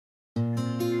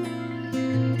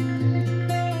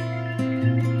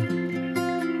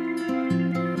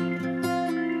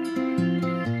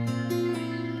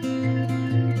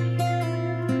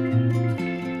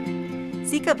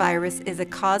Zika virus is a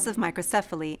cause of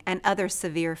microcephaly and other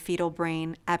severe fetal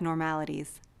brain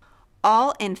abnormalities.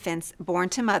 All infants born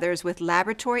to mothers with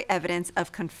laboratory evidence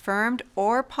of confirmed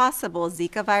or possible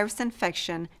Zika virus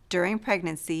infection during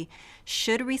pregnancy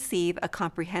should receive a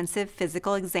comprehensive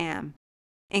physical exam,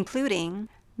 including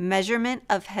measurement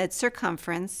of head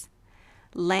circumference,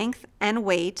 length and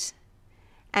weight,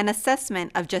 and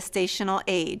assessment of gestational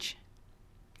age,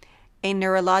 a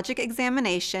neurologic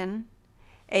examination,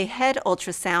 a head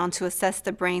ultrasound to assess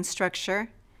the brain structure,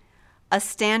 a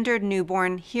standard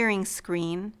newborn hearing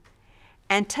screen,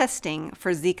 and testing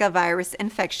for Zika virus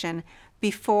infection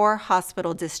before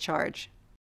hospital discharge.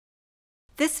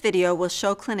 This video will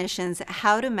show clinicians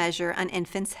how to measure an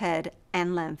infant's head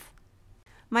and length.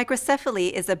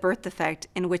 Microcephaly is a birth defect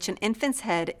in which an infant's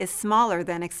head is smaller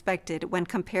than expected when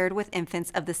compared with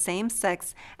infants of the same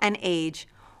sex and age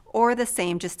or the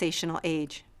same gestational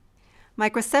age.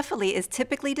 Microcephaly is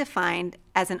typically defined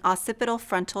as an occipital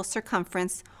frontal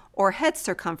circumference or head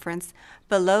circumference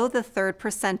below the 3rd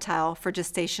percentile for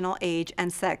gestational age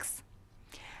and sex.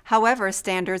 However,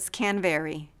 standards can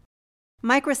vary.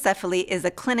 Microcephaly is a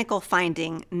clinical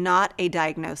finding, not a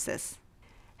diagnosis.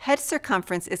 Head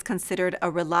circumference is considered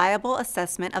a reliable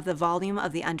assessment of the volume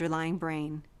of the underlying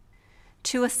brain.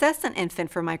 To assess an infant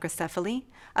for microcephaly,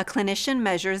 a clinician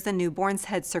measures the newborn's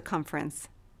head circumference.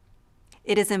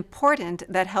 It is important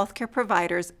that healthcare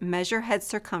providers measure head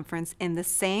circumference in the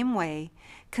same way,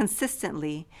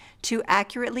 consistently, to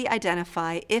accurately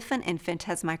identify if an infant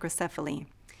has microcephaly.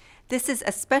 This is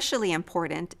especially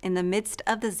important in the midst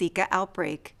of the Zika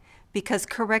outbreak, because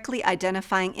correctly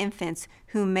identifying infants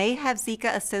who may have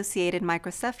Zika-associated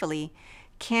microcephaly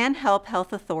can help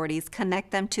health authorities connect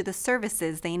them to the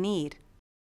services they need.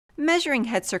 Measuring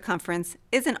head circumference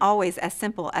isn't always as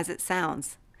simple as it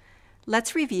sounds.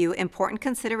 Let's review important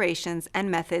considerations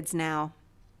and methods now.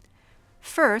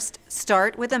 First,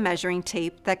 start with a measuring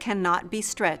tape that cannot be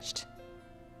stretched.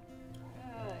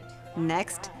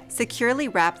 Next, securely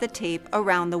wrap the tape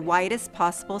around the widest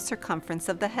possible circumference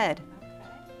of the head.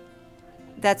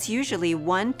 That's usually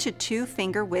 1 to 2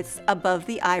 finger widths above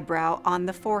the eyebrow on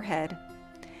the forehead,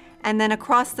 and then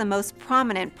across the most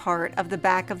prominent part of the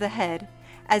back of the head,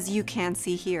 as you can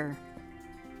see here.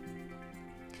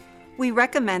 We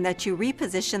recommend that you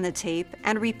reposition the tape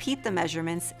and repeat the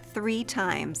measurements 3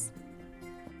 times.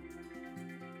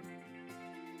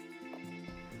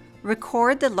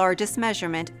 Record the largest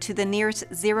measurement to the nearest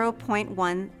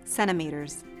 0.1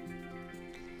 centimeters.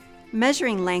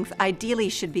 Measuring length ideally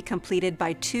should be completed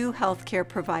by 2 healthcare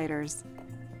providers.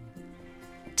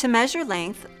 To measure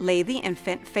length, lay the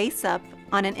infant face up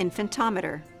on an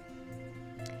infantometer.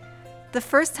 The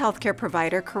first healthcare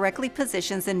provider correctly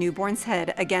positions the newborn's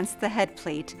head against the head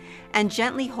plate and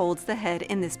gently holds the head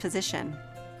in this position.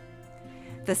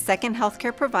 The second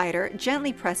healthcare provider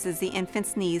gently presses the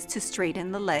infant's knees to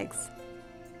straighten the legs.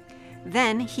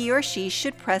 Then he or she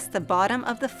should press the bottom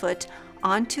of the foot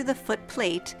onto the foot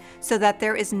plate so that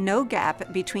there is no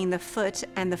gap between the foot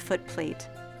and the foot plate.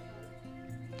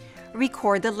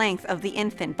 Record the length of the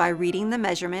infant by reading the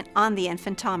measurement on the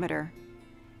infantometer.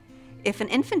 If an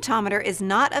infantometer is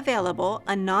not available,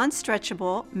 a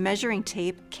non-stretchable measuring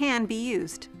tape can be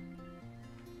used.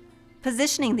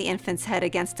 Positioning the infant's head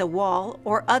against a wall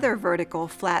or other vertical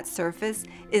flat surface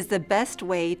is the best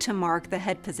way to mark the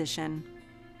head position.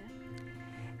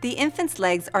 The infant's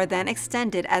legs are then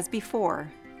extended as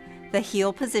before. The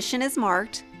heel position is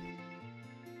marked,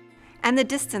 and the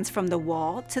distance from the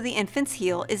wall to the infant's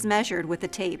heel is measured with the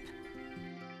tape.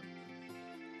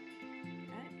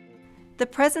 The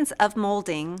presence of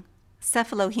molding,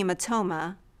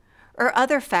 cephalohematoma, or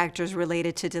other factors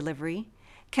related to delivery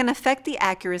can affect the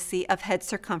accuracy of head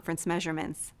circumference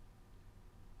measurements.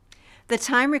 The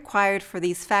time required for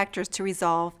these factors to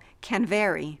resolve can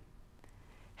vary.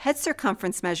 Head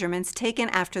circumference measurements taken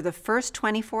after the first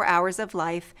 24 hours of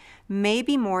life may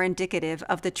be more indicative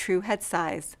of the true head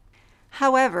size.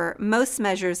 However, most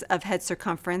measures of head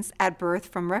circumference at birth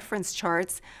from reference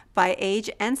charts by age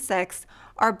and sex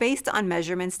are based on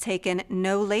measurements taken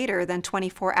no later than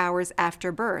 24 hours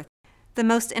after birth. The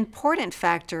most important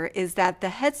factor is that the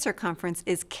head circumference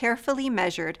is carefully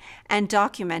measured and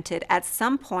documented at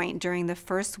some point during the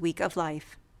first week of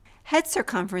life. Head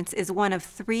circumference is one of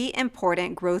 3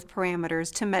 important growth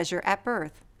parameters to measure at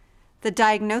birth. The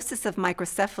diagnosis of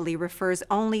microcephaly refers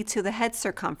only to the head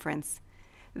circumference.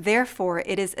 Therefore,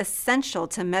 it is essential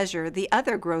to measure the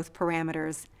other growth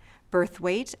parameters, birth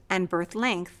weight and birth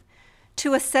length,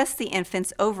 to assess the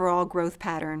infant's overall growth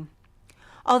pattern.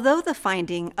 Although the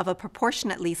finding of a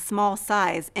proportionately small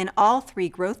size in all 3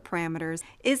 growth parameters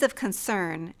is of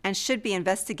concern and should be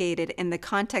investigated in the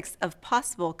context of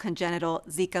possible congenital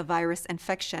Zika virus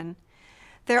infection,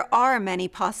 there are many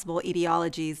possible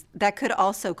etiologies that could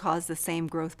also cause the same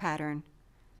growth pattern.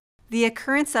 The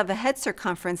occurrence of a head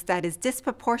circumference that is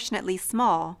disproportionately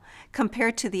small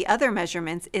compared to the other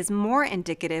measurements is more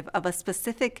indicative of a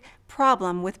specific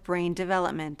problem with brain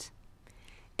development.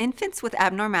 Infants with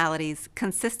abnormalities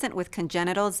consistent with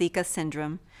congenital Zika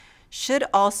syndrome should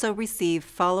also receive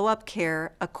follow-up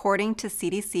care according to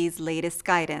CDC's latest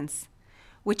guidance,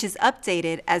 which is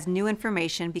updated as new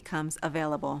information becomes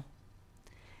available.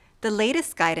 The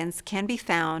latest guidance can be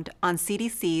found on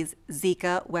CDC's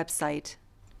Zika website.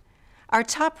 Our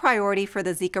top priority for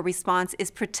the Zika response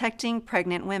is protecting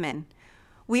pregnant women.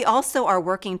 We also are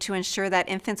working to ensure that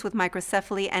infants with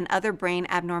microcephaly and other brain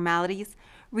abnormalities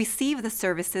receive the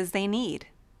services they need.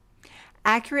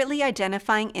 Accurately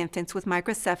identifying infants with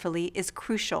microcephaly is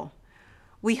crucial.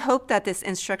 We hope that this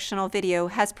instructional video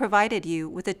has provided you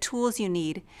with the tools you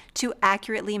need to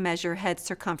accurately measure head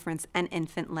circumference and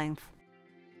infant length.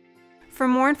 For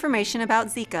more information about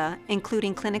Zika,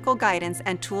 including clinical guidance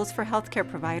and tools for healthcare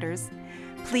providers,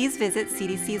 please visit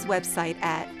CDC's website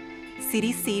at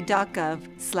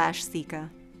cdc.gov/Zika.